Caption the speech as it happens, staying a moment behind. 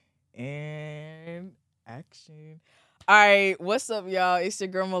introduction. All right, what's up, y'all? It's your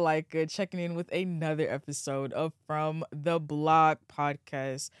girl Malika checking in with another episode of From the Block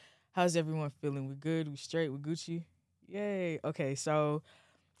podcast. How's everyone feeling? We good? We straight? We Gucci? Yay. Okay, so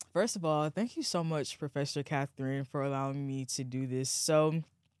first of all, thank you so much, Professor Catherine, for allowing me to do this. So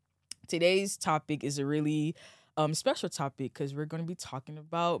today's topic is a really special topic because we're going to be talking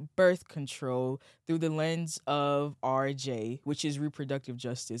about birth control through the lens of RJ, which is reproductive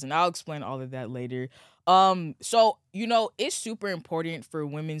justice, and I'll explain all of that later. So it's super important for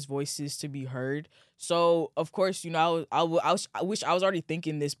women's voices to be heard. So of course, I wish I was already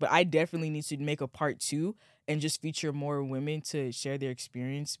thinking this, but I definitely need to make a part two and just feature more women to share their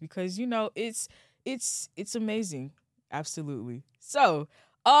experience because it's amazing, absolutely. So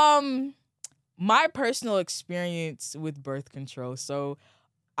my personal experience with birth control. So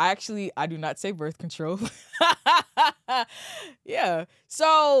I do not say birth control. Yeah.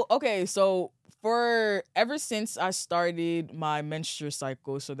 So okay, so for ever since I started my menstrual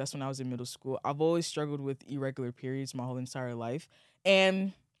cycle, so that's when I was in middle school, I've always struggled with irregular periods my whole entire life.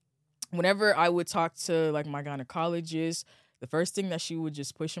 And whenever I would talk to like my gynecologist, the first thing that she would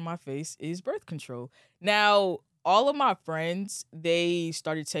just push in my face is birth control. Now, all of my friends, they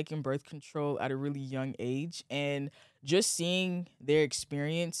started taking birth control at a really young age, and just seeing their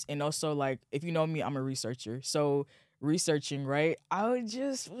experience, and also like if you know me, I'm a researcher. So researching, right?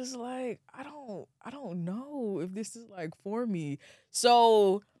 Just was like, I don't know if this is like for me.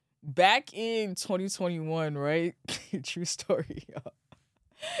 So back in 2021, right? True story, y'all.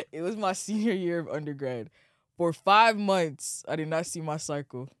 It was my senior year of undergrad. For 5 months, I did not see my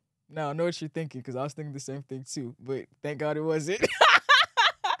cycle. Now, I know what you're thinking because I was thinking the same thing too, but thank God it wasn't.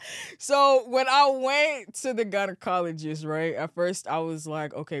 So, when I went to the gynecologist, right, at first I was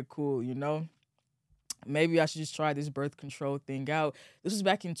like, okay, cool, maybe I should just try this birth control thing out. This was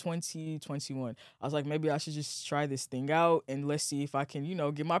back in 2021. I was like, maybe I should just try this thing out and let's see if I can,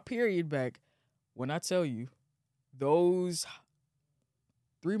 get my period back. When I tell you, those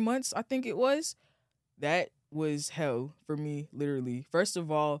 3 months, I think it was, that was hell for me, literally. First of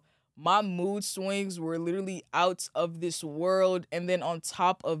all, my mood swings were literally out of this world. And then on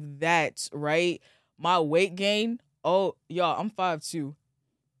top of that, right, my weight gain. Oh, y'all, I'm 5'2".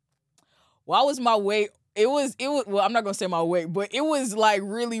 Why was my weight? It was well, I'm not gonna say my weight, but it was like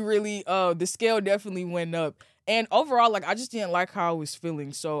really, really the scale definitely went up. And overall, like I just didn't like how I was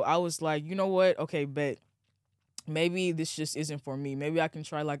feeling. So I was like, you know what? Okay, bet maybe this just isn't for me. Maybe I can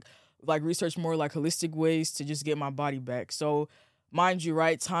try like research more like holistic ways to just get my body back. So mind you,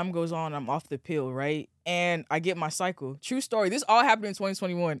 right, time goes on, I'm off the pill, right? And I get my cycle. True story. This all happened in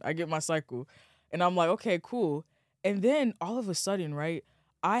 2021. I get my cycle. And I'm like, okay, cool. And then all of a sudden, right,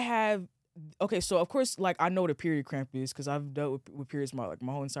 I have okay, so of course, like I know what a period cramp is because I've dealt with periods my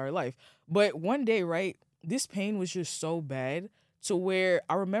whole entire life. But one day, right, this pain was just so bad to where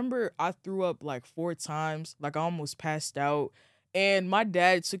I remember I threw up like 4 times, like I almost passed out. And my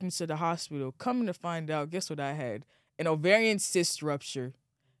dad took me to the hospital. Coming to find out, guess what I had? An ovarian cyst rupture.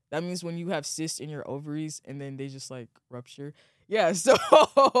 That means when you have cysts in your ovaries and then they just like rupture. Yeah, so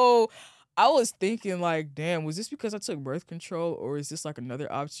I was thinking like, damn, was this because I took birth control or is this like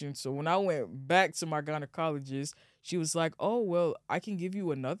another option? So when I went back to my gynecologist, she was like, "Oh, well, I can give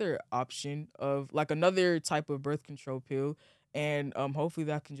you another option of like another type of birth control pill and hopefully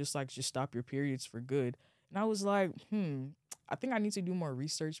that can just stop your periods for good." And I was like, I think I need to do more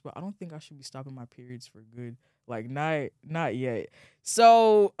research, but I don't think I should be stopping my periods for good. Like not yet.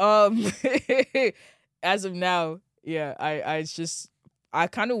 So as of now, yeah, I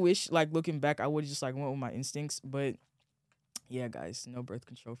kind of wish like looking back I would just like went with my instincts, but yeah, guys, no birth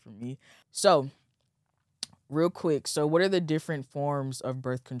control for me. So real quick, so what are the different forms of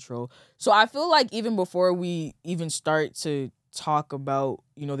birth control? So I feel like even before we even start to talk about,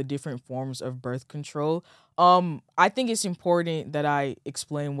 the different forms of birth control, I think it's important that I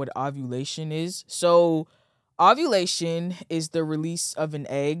explain what ovulation is. So ovulation is the release of an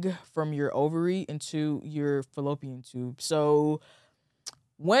egg from your ovary into your fallopian tube. So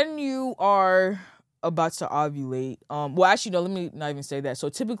when you are about to ovulate, well, actually, no, let me not even say that. So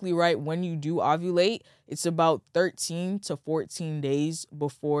typically, right, when you do ovulate, it's about 13 to 14 days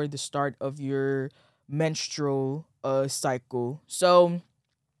before the start of your menstrual cycle. So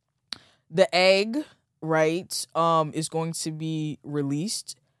the egg, right, is going to be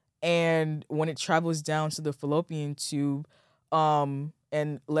released, and when it travels down to the fallopian tube,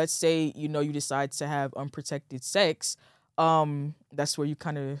 and let's say you decide to have unprotected sex, that's where you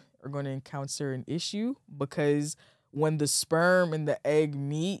kind of are going to encounter an issue because when the sperm and the egg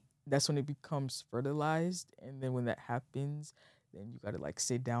meet, that's when it becomes fertilized, and then when that happens, then you gotta like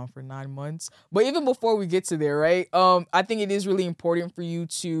sit down for 9 months. But even before we get to there, right? I think it is really important for you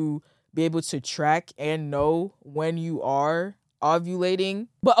to be able to track and know when you are ovulating.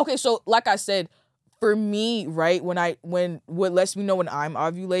 But okay, so like I said, for me, right, when what lets me know when I'm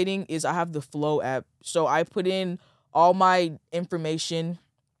ovulating is I have the Flow app. So I put in all my information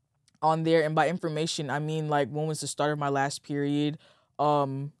on there, and by information I mean like when was the start of my last period,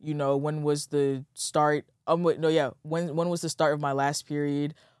 when was the start when was the start of my last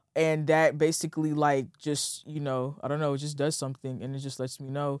period, and that basically like just, I don't know, it just does something and it just lets me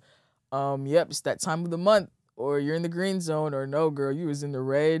know, yep, it's that time of the month, or you're in the green zone, or no girl, you was in the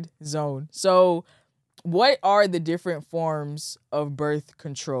red zone. So what are the different forms of birth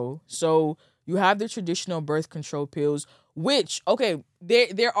control? So you have the traditional birth control pills, which, okay,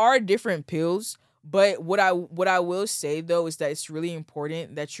 there are different pills, but what I will say though is that it's really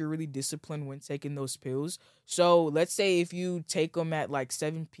important that you're really disciplined when taking those pills. So let's say if you take them at like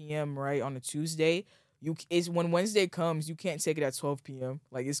 7 p.m. right on a Tuesday, is when Wednesday comes, you can't take it at 12 p.m.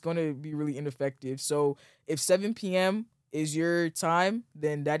 Like, it's going to be really ineffective. So if 7 p.m. is your time,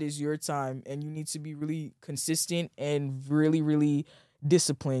 then that is your time, and you need to be really consistent and really, really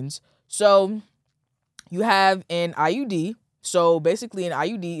disciplined. So you have an IUD. So basically an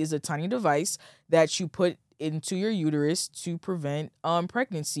IUD is a tiny device that you put into your uterus to prevent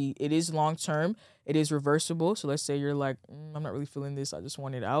pregnancy. It is long term. It is reversible. So let's say you're like, I'm not really feeling this, I just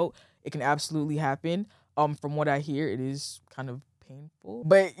want it out. It can absolutely happen. From what I hear, it is kind of painful.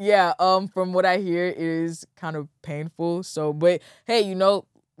 But yeah, from what I hear, it is kind of painful. So, but hey,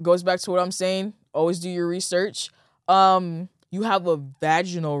 goes back to what I'm saying. Always do your research. You have a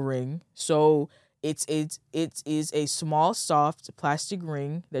vaginal ring. So it is a small, soft plastic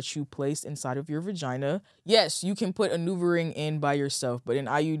ring that you place inside of your vagina. Yes, you can put a NuvaRing in by yourself, but in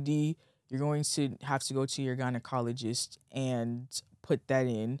IUD, you're going to have to go to your gynecologist and put that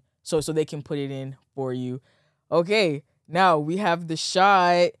in, so they can put it in for you. Okay, now we have the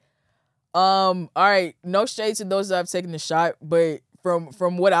shot. All right, no shade to those that have taken the shot, but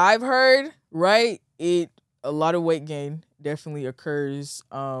from what I've heard, right, a lot of weight gain definitely occurs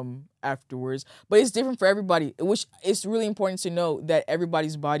afterwards, but it's different for everybody, which it's really important to know that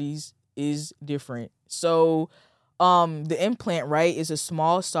everybody's bodies is different. So the implant, right, is a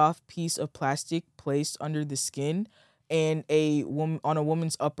small soft piece of plastic placed under the skin and on a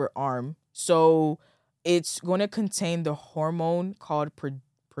woman's upper arm. So it's going to contain the hormone called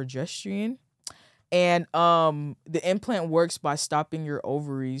progesterone, and the implant works by stopping your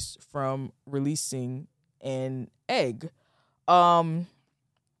ovaries from releasing an egg. And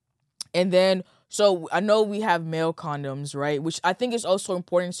then, so I know we have male condoms, right? Which I think is also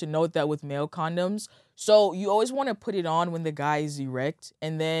important to note that with male condoms, so you always want to put it on when the guy is erect,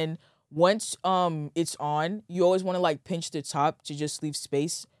 and then once it's on, you always want to like pinch the top to just leave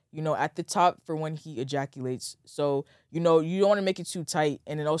space, at the top for when he ejaculates. So, you don't want to make it too tight,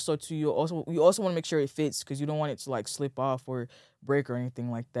 and then also you also want to make sure it fits, because you don't want it to like slip off or break or anything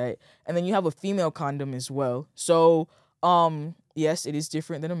like that. And then you have a female condom as well. So, yes, it is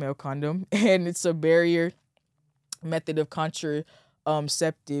different than a male condom, and it's a barrier method of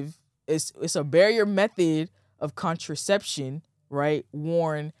contraceptive. It's a barrier method of contraception, right?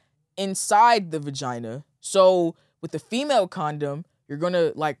 Worn inside the vagina. So with the female condom, you're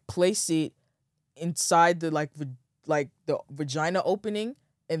gonna like place it inside the the vagina opening,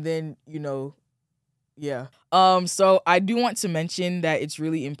 and then yeah. So I do want to mention that it's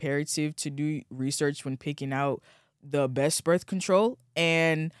really imperative to do research when picking out the best birth control.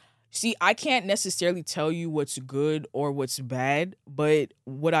 And see, I can't necessarily tell you what's good or what's bad, but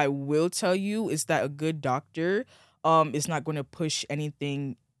what I will tell you is that a good doctor is not going to push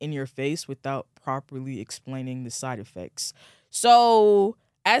anything in your face without properly explaining the side effects. So,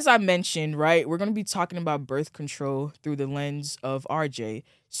 as I mentioned, right, we're going to be talking about birth control through the lens of RJ.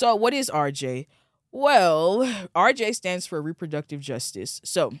 So, what is RJ? Well, RJ stands for reproductive justice.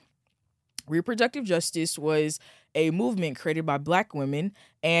 So, reproductive justice was a movement created by Black women,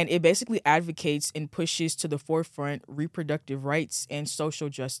 and it basically advocates and pushes to the forefront reproductive rights and social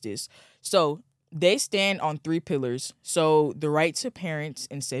justice. So they stand on 3 pillars. So the right to parents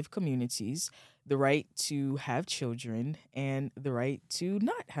in safe communities, the right to have children, and the right to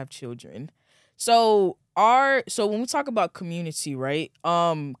not have children. So when we talk about community, right?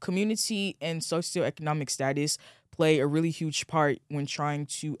 Community and socioeconomic status play a really huge part when trying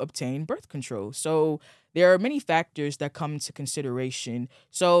to obtain birth control. So there are many factors that come into consideration.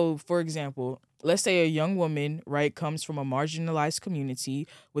 So, for example, let's say a young woman, right, comes from a marginalized community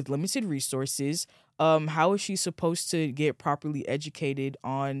with limited resources. how is she supposed to get properly educated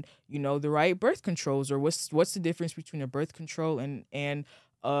on, the right birth controls, or what's the difference between a birth control and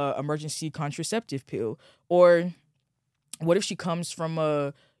emergency contraceptive pill? Or what if she comes from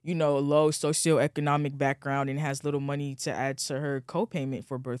a low socioeconomic background and has little money to add to her copayment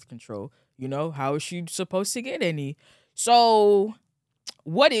for birth control? How is she supposed to get any? So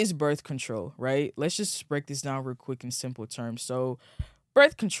what is birth control, right? Let's just break this down real quick in simple terms. So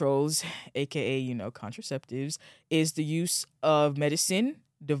birth controls, aka, contraceptives, is the use of medicine,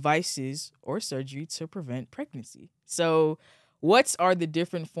 devices, or surgery to prevent pregnancy. So what are the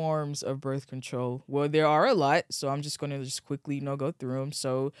different forms of birth control? Well, there are a lot, so I'm just going to just quickly, go through them.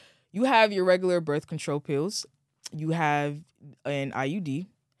 So you have your regular birth control pills, you have an IUD,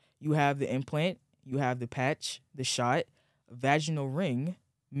 you have the implant, you have the patch, the shot, vaginal ring,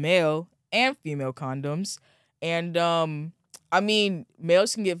 male and female condoms, and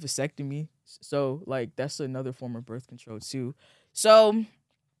males can get vasectomy, so like that's another form of birth control too. So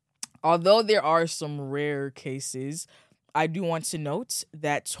although there are some rare cases, I do want to note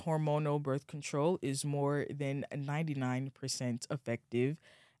that hormonal birth control is more than 99% effective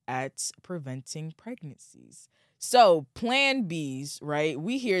at preventing pregnancies. So, Plan Bs, right?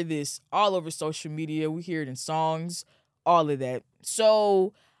 We hear this all over social media. We hear it in songs, all of that.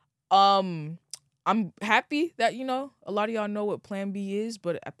 So, I'm happy that, a lot of y'all know what Plan B is,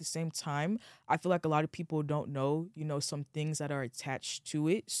 but at the same time, I feel like a lot of people don't know, some things that are attached to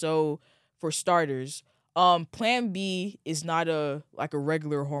it. So, for starters, Plan B is not a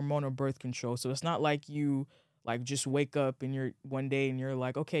regular hormonal birth control. So it's not like you just wake up and you're one day and you're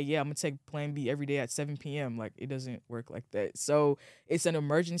like, okay, yeah, I'm gonna take Plan B every day at 7 p.m. Like, it doesn't work like that. So it's an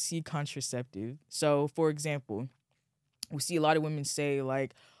emergency contraceptive. So for example, we see a lot of women say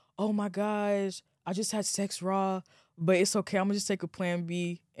like, oh my gosh, I just had sex raw, but it's okay. I'm gonna just take a Plan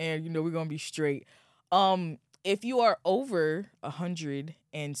B and we're gonna be straight. If you are over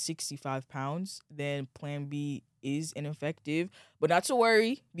 165 pounds, then Plan B is ineffective. But not to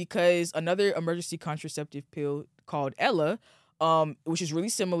worry, because another emergency contraceptive pill called Ella, which is really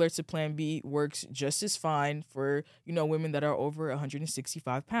similar to Plan B, works just as fine for, women that are over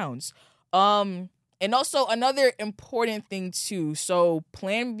 165 pounds. And also another important thing too. So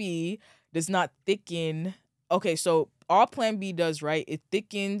Plan B does not thicken. Okay, so all Plan B does, right? It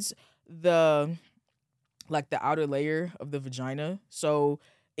thickens the outer layer of the vagina, so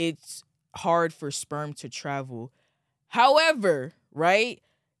it's hard for sperm to travel. However, right,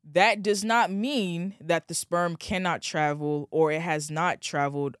 that does not mean that the sperm cannot travel or it has not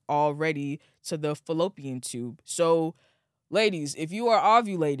traveled already to the fallopian tube. So, ladies, if you are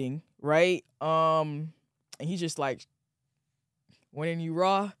ovulating, right, and he's just like, when you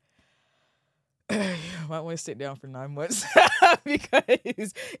raw, you might want to sit down for 9 months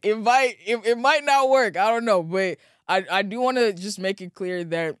because it might not work. I don't know, but I do want to just make it clear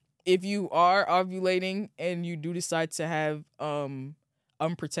that if you are ovulating and you do decide to have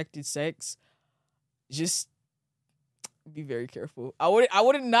unprotected sex, just be very careful. I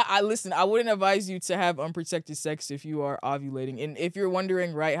wouldn't advise you to have unprotected sex if you are ovulating. And if you're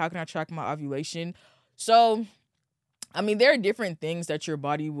wondering, right, how can I track my ovulation? So there are different things that your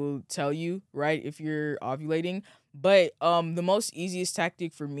body will tell you, right, if you're ovulating. But the most easiest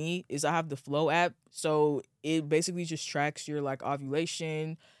tactic for me is I have the Flow app. So it basically just tracks your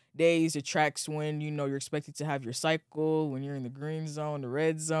ovulation days. It tracks when you're expected to have your cycle, when you're in the green zone, the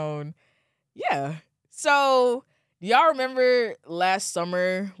red zone. Yeah. So y'all remember last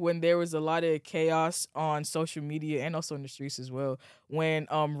summer when there was a lot of chaos on social media and also in the streets as well when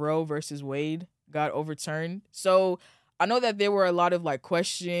Roe versus Wade got overturned? So I know that there were a lot of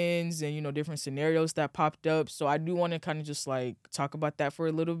questions and different scenarios that popped up. So I do want to kind of just talk about that for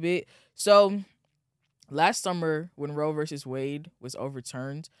a little bit. So last summer when Roe versus Wade was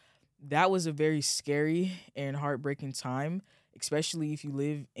overturned, that was a very scary and heartbreaking time, especially if you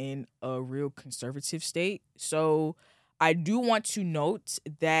live in a real conservative state. So I do want to note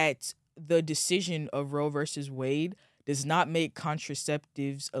that the decision of Roe versus Wade does not make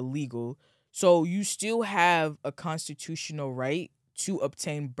contraceptives illegal. So you still have a constitutional right to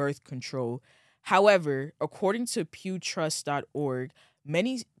obtain birth control. However, according to pewtrust.org,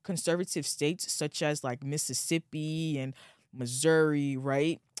 many conservative states such as Mississippi and Missouri,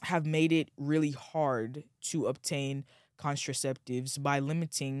 right, have made it really hard to obtain contraceptives by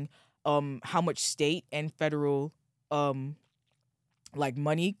limiting how much state and federal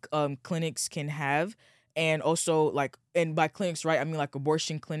money clinics can have. And also and by clinics, right, I mean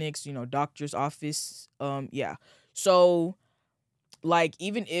abortion clinics, doctor's office. Yeah. So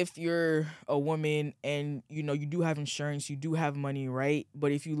even if you're a woman and you do have insurance, you do have money, right?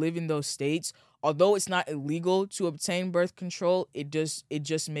 But if you live in those states, although it's not illegal to obtain birth control, it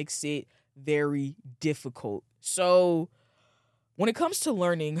just makes it very difficult. So when it comes to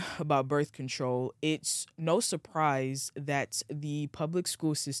learning about birth control, it's no surprise that the public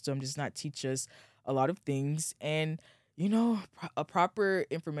school system does not teach us a lot of things. And, a proper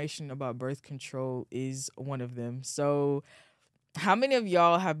information about birth control is one of them. So, how many of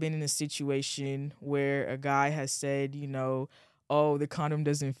y'all have been in a situation where a guy has said, oh, the condom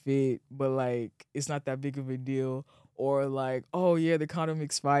doesn't fit, but like it's not that big of a deal? Or like, oh yeah, the condom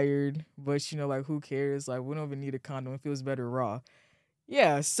expired, but like who cares? Like we don't even need a condom. It feels better raw.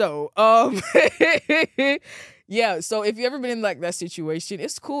 Yeah, so yeah, so if you ever been in like that situation,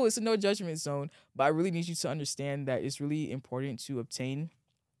 it's cool. It's a no judgment zone, but I really need you to understand that it's really important to obtain,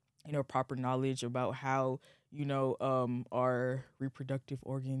 proper knowledge about how, our reproductive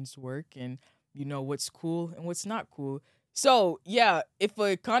organs work, and what's cool and what's not cool. So yeah, if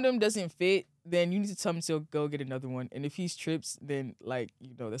a condom doesn't fit, then you need to tell him to go get another one. And if he's trips, then like,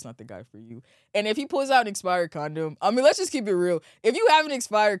 that's not the guy for you. And if he pulls out an expired condom, I mean, let's just keep it real. If you have an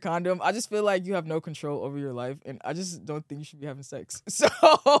expired condom, I just feel like you have no control over your life, and I just don't think you should be having sex.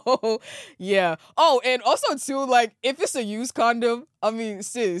 So yeah. Oh, and also too, like if it's a used condom, I mean,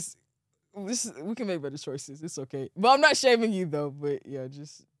 sis, we can make better choices. It's okay. But I'm not shaming you though. But yeah,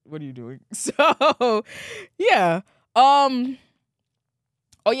 just what are you doing? So yeah.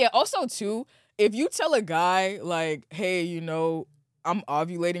 Oh yeah, also too, if you tell a guy like, hey, I'm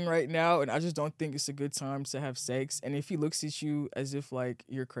ovulating right now and I just don't think it's a good time to have sex, and if he looks at you as if like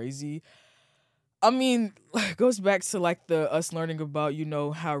you're crazy, I mean, it goes back to like the us learning about,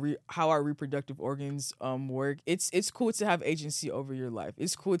 how our reproductive organs work. It's cool to have agency over your life.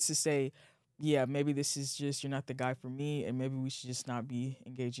 It's cool to say, yeah, maybe this is just, you're not the guy for me, and maybe we should just not be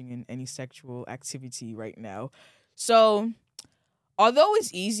engaging in any sexual activity right now. So although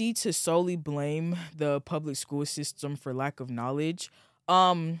it's easy to solely blame the public school system for lack of knowledge,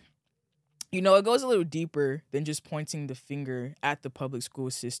 it goes a little deeper than just pointing the finger at the public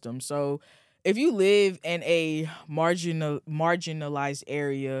school system. So if you live in a marginalized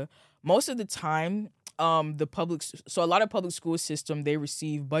area, most of the time, so a lot of public school system, they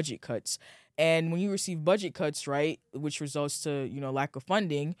receive budget cuts. And when you receive budget cuts, right, which results to, lack of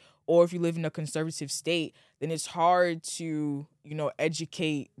funding, or if you live in a conservative state, then it's hard to,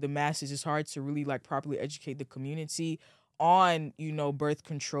 educate the masses. It's hard to really like properly educate the community on, birth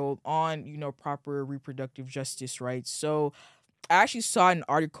control, on, proper reproductive justice rights. So I actually saw an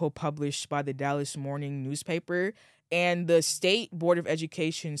article published by the Dallas Morning newspaper, and the State Board of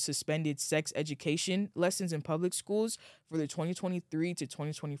Education suspended sex education lessons in public schools for the 2023 to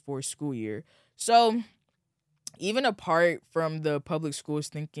 2024 school year. So even apart from the public schools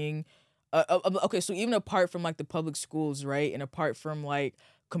thinking, so even apart from like the public schools, right, and apart from like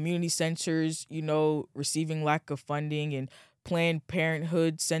community centers, receiving lack of funding, and Planned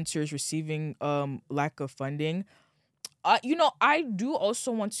Parenthood centers receiving lack of funding, I do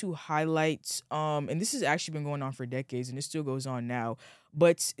also want to highlight, and this has actually been going on for decades, and it still goes on now,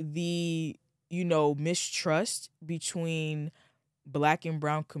 but the, mistrust between Black and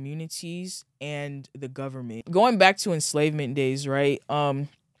brown communities and the government. Going back to enslavement days, right?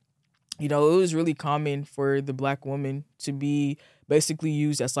 It was really common for the Black woman to be basically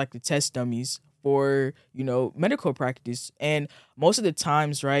used as like the test dummies for, medical practice. And most of the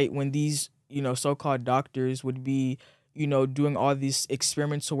times, right, when these, so-called doctors would be, doing all this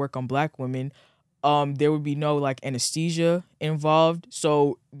experimental work on Black women, there would be no like anesthesia involved.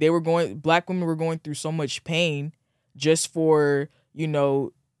 So Black women were going through so much pain just for,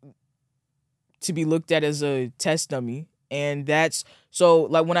 to be looked at as a test dummy. And that's, so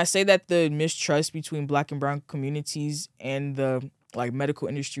like when I say that the mistrust between Black and brown communities and the like medical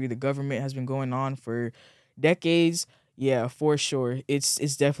industry, the government, has been going on for decades, yeah, for sure. It's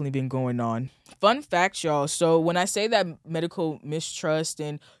definitely been going on. Fun fact, y'all. So when I say that medical mistrust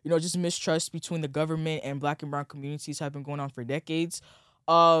and, just mistrust between the government and Black and brown communities have been going on for decades,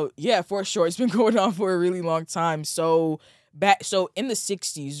 yeah, for sure. It's been going on for a really long time. So in the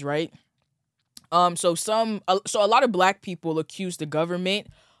 60s, right? So a lot of Black people accuse the government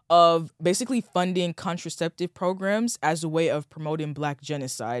of basically funding contraceptive programs as a way of promoting Black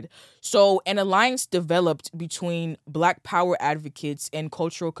genocide. So an alliance developed between Black power advocates and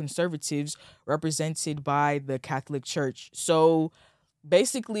cultural conservatives represented by the Catholic Church. So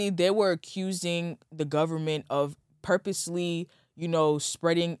basically they were accusing the government of purposely,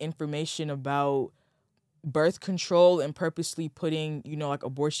 spreading information about birth control and purposely putting, like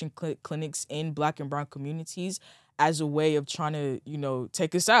abortion clinics in Black and brown communities as a way of trying to,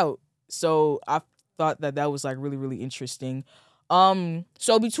 take us out. So I thought that was like really, really interesting.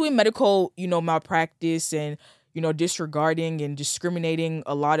 So between medical, malpractice and, disregarding and discriminating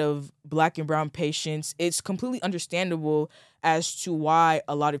a lot of black and brown patients, it's completely understandable as to why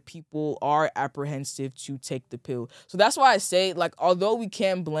a lot of people are apprehensive to take the pill. So that's why I say, like, although we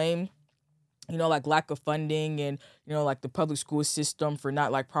can't blame, like lack of funding and, like the public school system for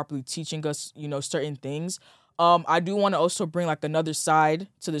not like properly teaching us, certain things. I do want to also bring like another side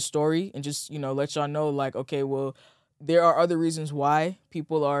to the story and just, let y'all know like, okay, well, there are other reasons why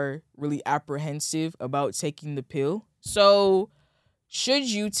people are really apprehensive about taking the pill. So, should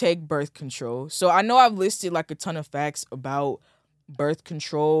you take birth control? So, I know I've listed like a ton of facts about birth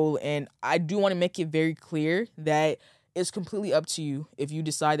control, and I do want to make it very clear that it's completely up to you if you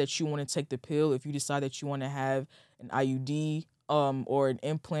decide that you want to take the pill, if you decide that you want to have an IUD or an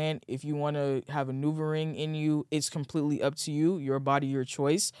implant, if you want to have a NuvaRing in you, it's completely up to you, your body, your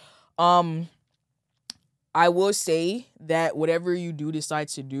choice. I will say that whatever you do decide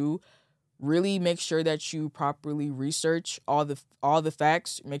to do, really make sure that you properly research all the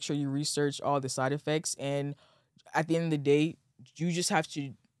facts. Make sure you research all the side effects, and at the end of the day, you just have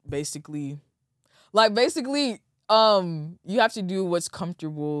to basically, you have to do what's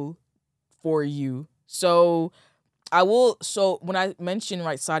comfortable for you. So when I mention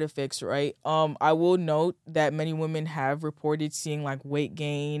right side effects, right, I will note that many women have reported seeing like weight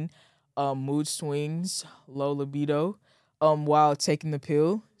gain, mood swings, low libido, while taking the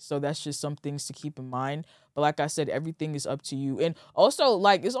pill. So that's just some things to keep in mind. But like I said, everything is up to you. And also,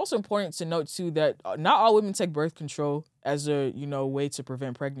 like, it's also important to note too that not all women take birth control as a, way to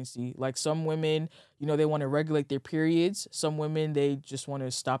prevent pregnancy. Like some women, they want to regulate their periods. Some women, they just want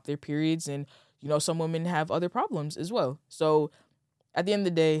to stop their periods. And, some women have other problems as well. So at the end of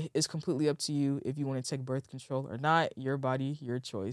the day, it's completely up to you if you want to take birth control or not. Your body, your choice.